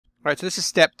All right, so this is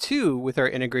step 2 with our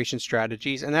integration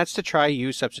strategies, and that's to try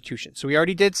u substitution. So we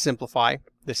already did simplify.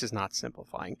 This is not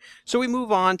simplifying. So we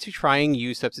move on to trying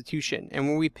u substitution. And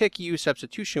when we pick u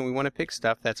substitution, we want to pick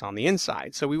stuff that's on the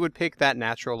inside. So we would pick that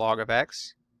natural log of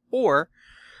x, or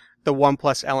the 1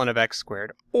 plus ln of x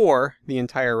squared, or the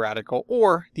entire radical,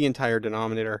 or the entire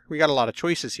denominator. We got a lot of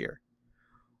choices here.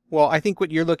 Well, I think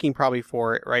what you're looking probably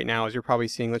for right now is you're probably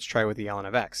seeing, let's try with the ln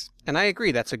of x. And I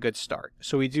agree, that's a good start.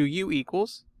 So we do u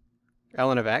equals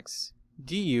ln of x,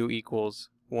 du equals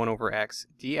 1 over x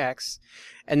dx,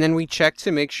 and then we check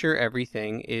to make sure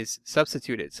everything is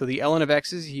substituted. So the ln of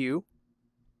x is u,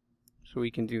 so we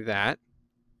can do that.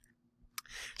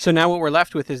 So now what we're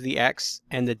left with is the x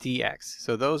and the dx.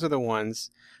 So those are the ones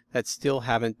that still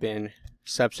haven't been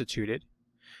substituted.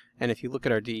 And if you look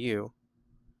at our du,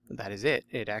 that is it.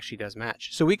 It actually does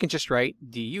match. So we can just write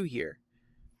du here.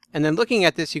 And then looking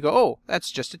at this, you go, oh,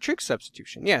 that's just a trig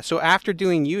substitution. Yeah, so after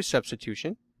doing u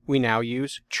substitution, we now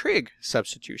use trig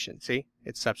substitution. See,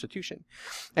 it's substitution.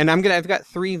 And I've got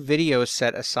 3 videos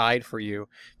set aside for you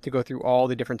to go through all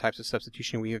the different types of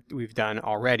substitution we've done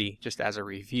already, just as a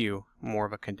review, more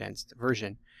of a condensed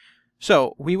version.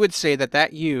 So we would say that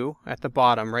that u at the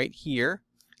bottom right here,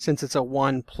 since it's a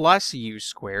 1 plus u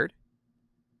squared,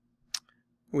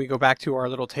 we go back to our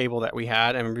little table that we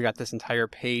had, and we got this entire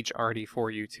page already for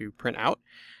you to print out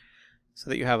so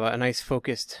that you have a nice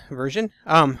focused version.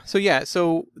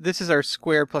 So this is our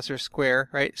square plus our square,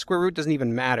 right? Square root doesn't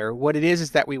even matter. What it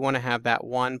is that we want to have that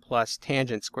 1 plus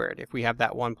tangent squared. If we have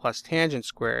that 1 plus tangent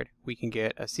squared, we can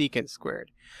get a secant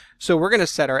squared. So we're going to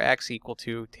set our x equal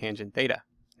to tangent theta,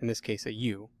 in this case a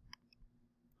u.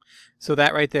 So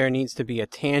that right there needs to be a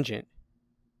tangent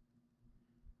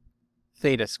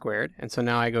theta squared, and so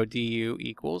now I go du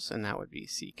equals, and that would be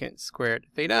secant squared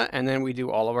theta, and then we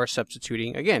do all of our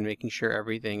substituting again, making sure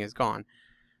everything is gone.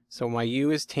 So my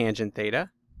u is tangent theta.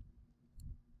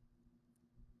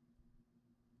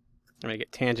 I'm going to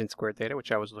get tangent squared theta,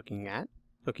 which I was looking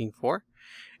for.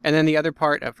 And then the other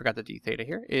part, I forgot the d theta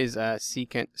here, is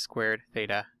secant squared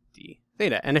theta d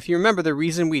theta. And if you remember, the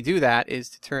reason we do that is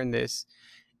to turn this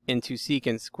into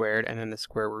secant squared, and then the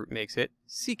square root makes it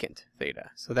secant theta.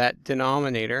 So that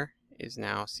denominator is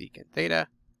now secant theta.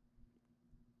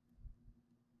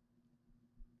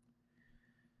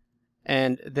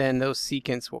 And then those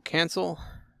secants will cancel,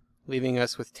 leaving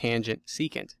us with tangent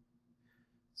secant.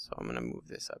 So I'm going to move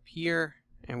this up here,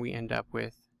 and we end up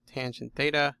with tangent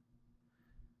theta,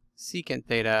 secant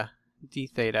theta, d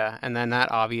theta, and then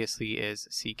that obviously is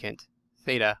secant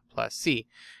theta plus c.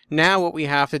 Now what we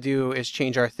have to do is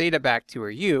change our theta back to our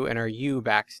u, and our u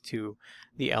back to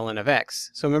the ln of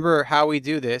x. So remember how we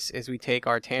do this is we take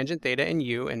our tangent theta and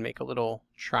u and make a little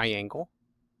triangle.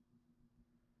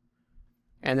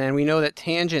 And then we know that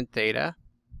tangent theta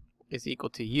is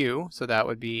equal to u, so that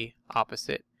would be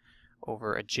opposite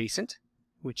over adjacent,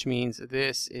 which means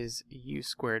this is u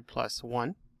squared plus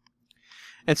 1.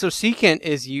 And so secant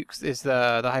is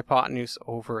the hypotenuse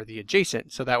over the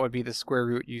adjacent. So that would be the square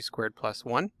root u squared plus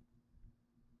 1.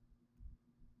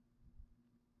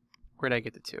 Where did I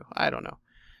get the 2? I don't know.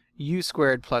 U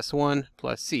squared plus 1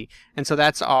 plus c. And so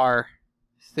that's our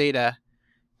theta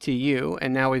to u.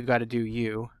 And now we've got to do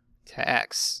u to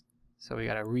x. So we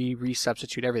got to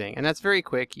re-substitute everything. And that's very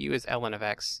quick. U is ln of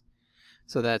x.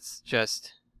 So that's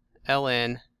just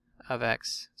ln of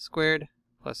x squared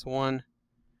plus 1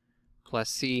 plus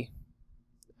c,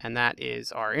 and that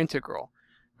is our integral.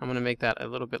 I'm going to make that a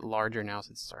little bit larger now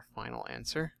since it's our final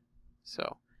answer.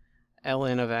 So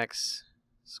ln of x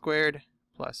squared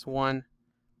plus 1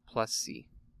 plus c.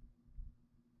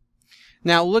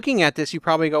 Now looking at this, you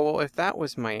probably go, well, if that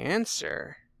was my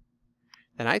answer,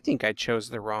 then I think I chose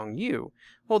the wrong u.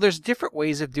 Well, there's different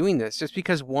ways of doing this. Just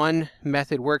because one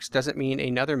method works doesn't mean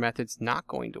another method's not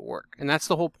going to work. And that's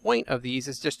the whole point of these,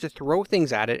 is just to throw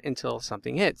things at it until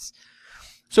something hits.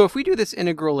 So if we do this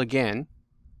integral again,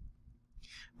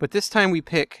 but this time we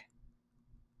pick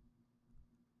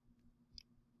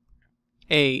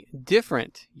a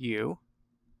different u,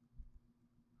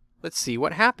 let's see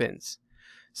what happens.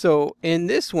 So in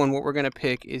this one, what we're going to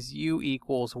pick is u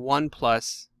equals 1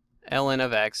 plus ln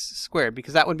of x squared,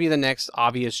 because that would be the next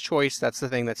obvious choice. That's the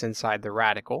thing that's inside the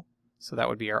radical. So that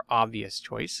would be our obvious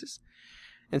choices.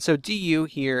 And so du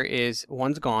here is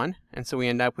 1's gone, and so we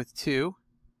end up with 2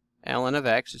 ln of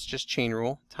x, it's just chain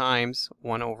rule, times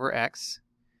 1 over x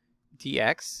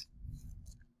dx.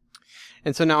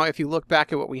 And so now if you look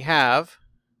back at what we have,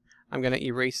 I'm going to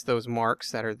erase those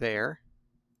marks that are there.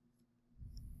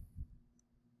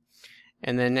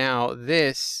 And then now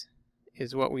this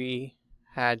is what we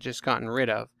had just gotten rid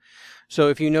of. So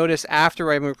if you notice,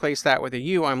 after I replace that with a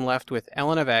u, I'm left with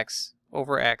ln of x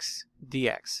over x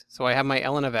dx. So I have my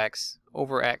ln of x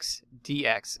over x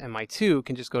dx, and my 2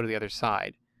 can just go to the other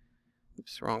side.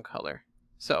 Oops, wrong color.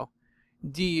 So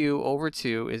du over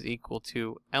 2 is equal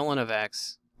to ln of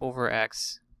x over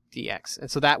x dx. And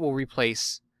so that will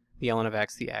replace the ln of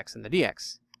x, the x, and the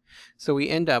dx. So we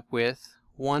end up with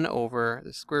 1 over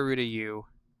the square root of u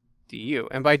du.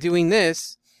 And by doing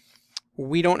this,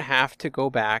 we don't have to go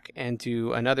back and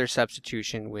do another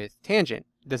substitution with tangent.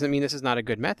 Doesn't mean this is not a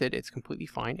good method. It's completely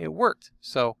fine. It worked.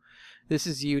 So this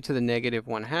is u to the negative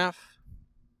 1/2.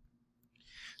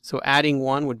 So adding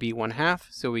 1 would be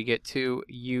 1/2. So we get to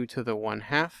u to the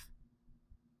 1/2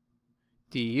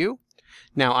 du.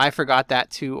 Now I forgot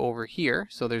that 2 over here.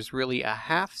 So there's really a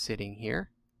half sitting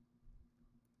here,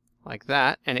 like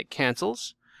that, and it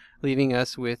cancels, leaving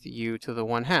us with u to the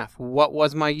 1/2. What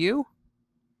was my u?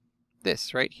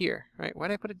 This right here, right? Why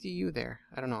did I put a du there?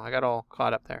 I don't know. I got all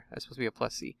caught up there. That's supposed to be a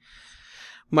plus c.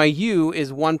 My u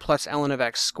is 1 plus ln of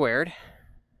x squared.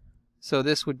 So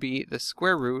this would be the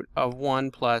square root of 1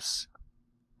 plus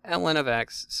ln of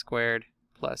x squared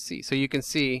plus c. So you can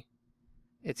see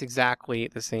it's exactly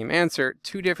the same answer,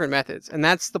 2 different methods. And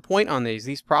that's the point on these.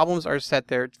 These problems are set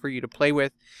there for you to play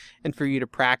with and for you to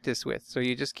practice with. So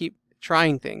you just keep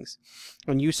trying things.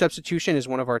 And u substitution is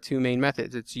one of our 2 main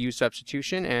methods. It's u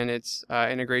substitution and it's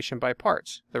integration by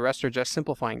parts. The rest are just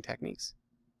simplifying techniques.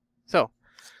 So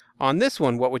on this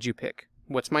one, what would you pick?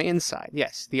 What's my inside?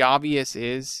 Yes, the obvious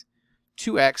is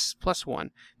 2x plus 1.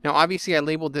 Now obviously I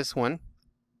labeled this one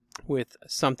with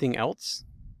something else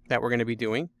that we're going to be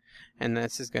doing, and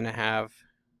this is going to have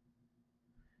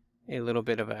a little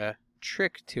bit of a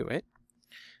trick to it.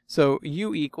 So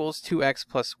u equals 2x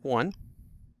plus 1.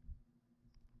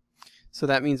 So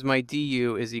that means my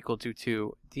du is equal to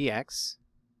 2 dx.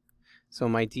 So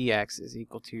my dx is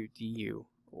equal to du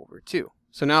over 2.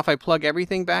 So now if I plug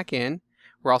everything back in,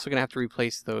 we're also going to have to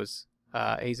replace those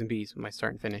a's and b's with my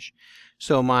start and finish.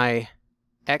 So my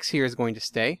x here is going to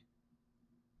stay.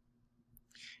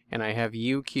 And I have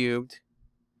u cubed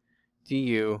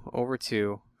du over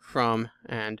 2 from,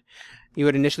 and you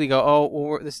would initially go, oh,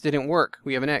 well, this didn't work.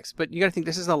 We have an x. But you got to think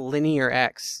this is a linear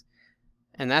x.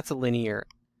 And that's a linear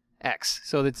x.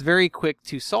 So it's very quick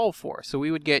to solve for. So we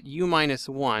would get u minus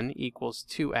 1 equals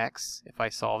 2x if I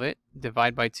solve it.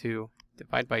 Divide by 2,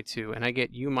 and I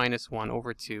get u minus 1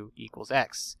 over 2 equals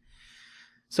x.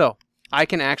 So I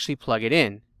can actually plug it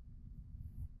in.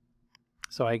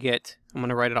 So I get, I'm going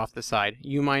to write it off the side,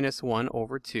 u minus 1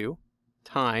 over 2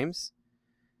 times,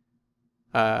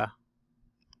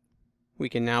 we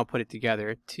can now put it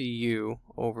together, 2u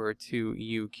over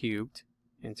 2u cubed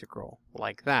integral,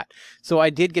 like that. So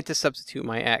I did get to substitute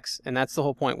my x, and that's the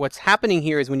whole point. What's happening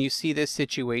here is when you see this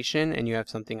situation and you have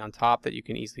something on top that you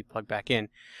can easily plug back in,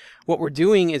 what we're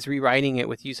doing is rewriting it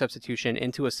with u substitution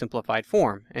into a simplified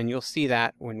form, and you'll see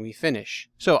that when we finish.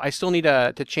 So I still need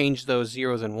to change those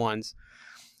zeros and ones.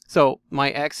 So my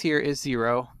x here is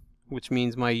 0, which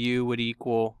means my u would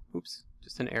equal, oops,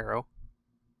 just an arrow.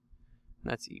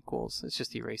 That's equals, let's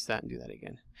just erase that and do that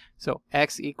again. So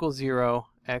x equals 0,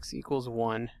 x equals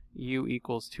 1, u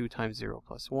equals 2 times 0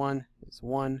 plus 1 is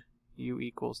 1, u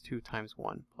equals 2 times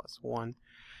 1 plus 1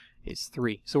 is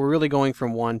 3. So we're really going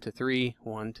from 1 to 3,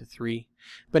 1 to 3.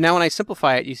 But now when I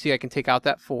simplify it, you see I can take out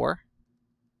that 4,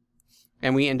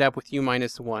 and we end up with u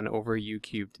minus 1 over u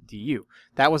cubed du.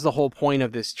 That was the whole point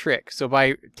of this trick. So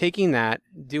by taking that,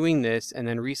 doing this, and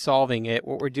then resolving it,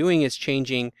 what we're doing is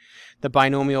changing the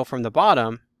binomial from the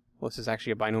bottom, well, this is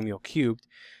actually a binomial cubed,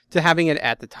 to having it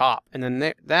at the top. And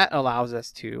then that allows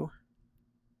us to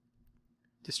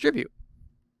distribute.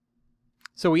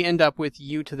 So we end up with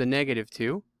u to the negative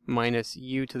 2 minus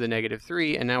u to the negative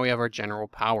 3, and now we have our general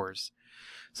powers.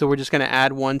 So we're just going to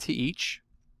add 1 to each.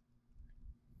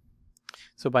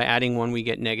 So by adding 1, we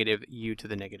get negative u to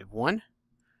the negative 1,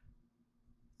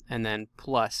 and then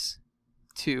plus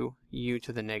 2u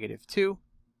to the negative 2,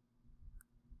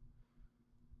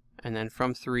 and then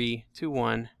from 3 to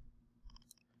 1,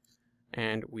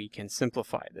 and we can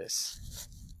simplify this.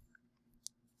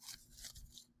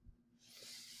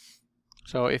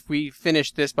 So if we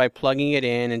finish this by plugging it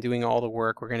in and doing all the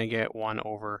work, we're going to get 1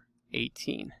 over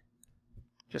 18.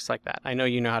 Just like that. I know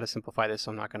you know how to simplify this,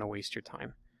 so I'm not going to waste your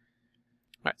time.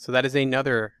 All right, so that is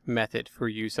another method for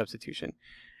u substitution.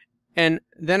 And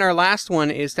then our last one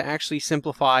is to actually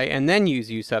simplify and then use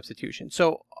u substitution.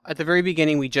 So at the very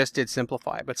beginning, we just did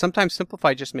simplify, but sometimes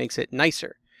simplify just makes it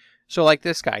nicer. So like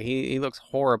this guy, he looks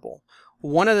horrible.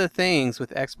 One of the things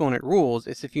with exponent rules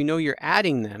is if you know you're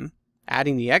adding them,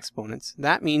 adding the exponents,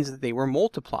 that means that they were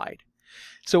multiplied.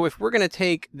 So if we're going to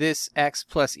take this x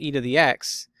plus e to the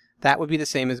x, that would be the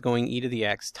same as going e to the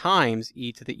x times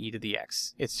e to the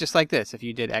x. It's just like this. If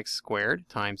you did x squared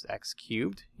times x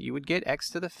cubed, you would get x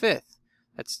to the 5th.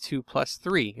 That's 2 plus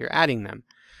 3. You're adding them.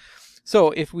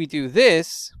 So if we do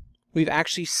this, we've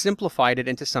actually simplified it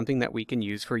into something that we can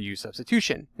use for u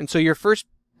substitution. And so your first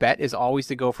bet is always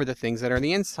to go for the things that are on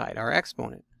the inside, our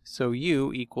exponent. So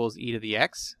u equals e to the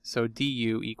x. So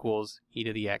du equals e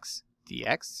to the x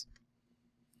dx.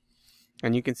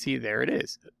 And you can see there it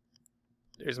is.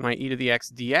 There's my e to the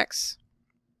x dx,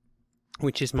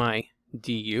 which is my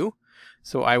du.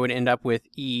 So I would end up with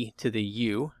e to the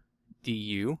u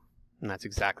du, and that's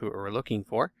exactly what we're looking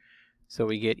for. So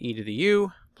we get e to the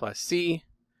u plus c.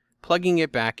 Plugging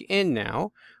it back in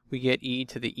now, we get e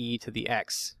to the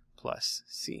x plus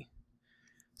c.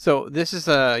 So this is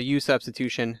a u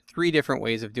substitution, 3 different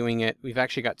ways of doing it. We've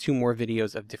actually got 2 more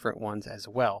videos of different ones as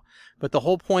well. But the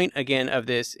whole point, again, of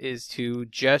this is to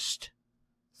just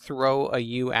throw a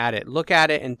u at it. Look at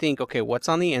it and think, okay, what's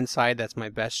on the inside? That's my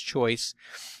best choice.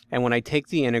 And when I take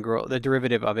the integral, the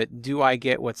derivative of it, do I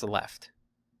get what's left?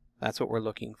 That's what we're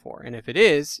looking for. And if it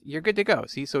is, you're good to go.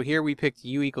 See, so here we picked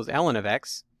u equals ln of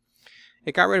x.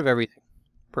 It got rid of everything.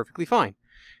 Perfectly fine.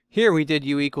 Here we did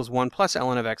u equals 1 plus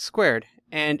ln of x squared,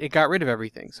 and it got rid of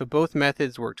everything. So both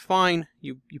methods worked fine.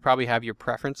 You probably have your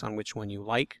preference on which one you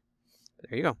like.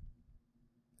 There you go.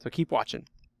 So keep watching.